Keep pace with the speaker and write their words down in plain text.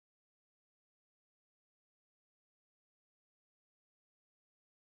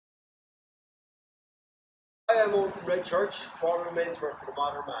I am Eoin of Red Church, former menswear for the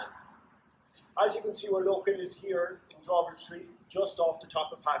modern man. As you can see, we're located here in Drawbridge Street, just off the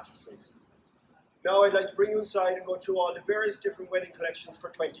top of Patch Street. Now I'd like to bring you inside and go through all the various different wedding collections for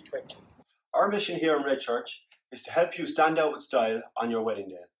 2020. Our mission here in Red Church is to help you stand out with style on your wedding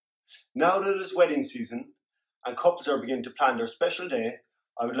day. Now that it is wedding season and couples are beginning to plan their special day,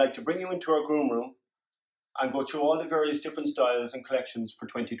 I would like to bring you into our groom room and go through all the various different styles and collections for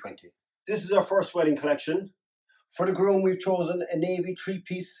 2020. This is our first wedding collection. For the groom, we've chosen a navy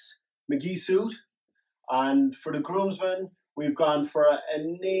three-piece Magee suit, and for the groomsman, we've gone for a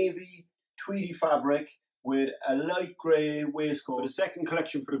navy tweedy fabric with a light grey waistcoat. For the second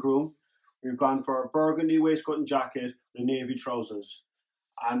collection for the groom, we've gone for a burgundy waistcoat and jacket with navy trousers,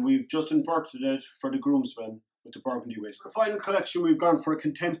 and we've just inverted it for the groomsman with the burgundy waistcoat. For the final collection, we've gone for a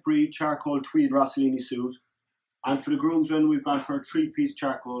contemporary charcoal tweed Rossellini suit, and for the groomsman, we've gone for a three-piece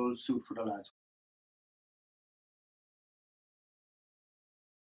charcoal suit for the lads.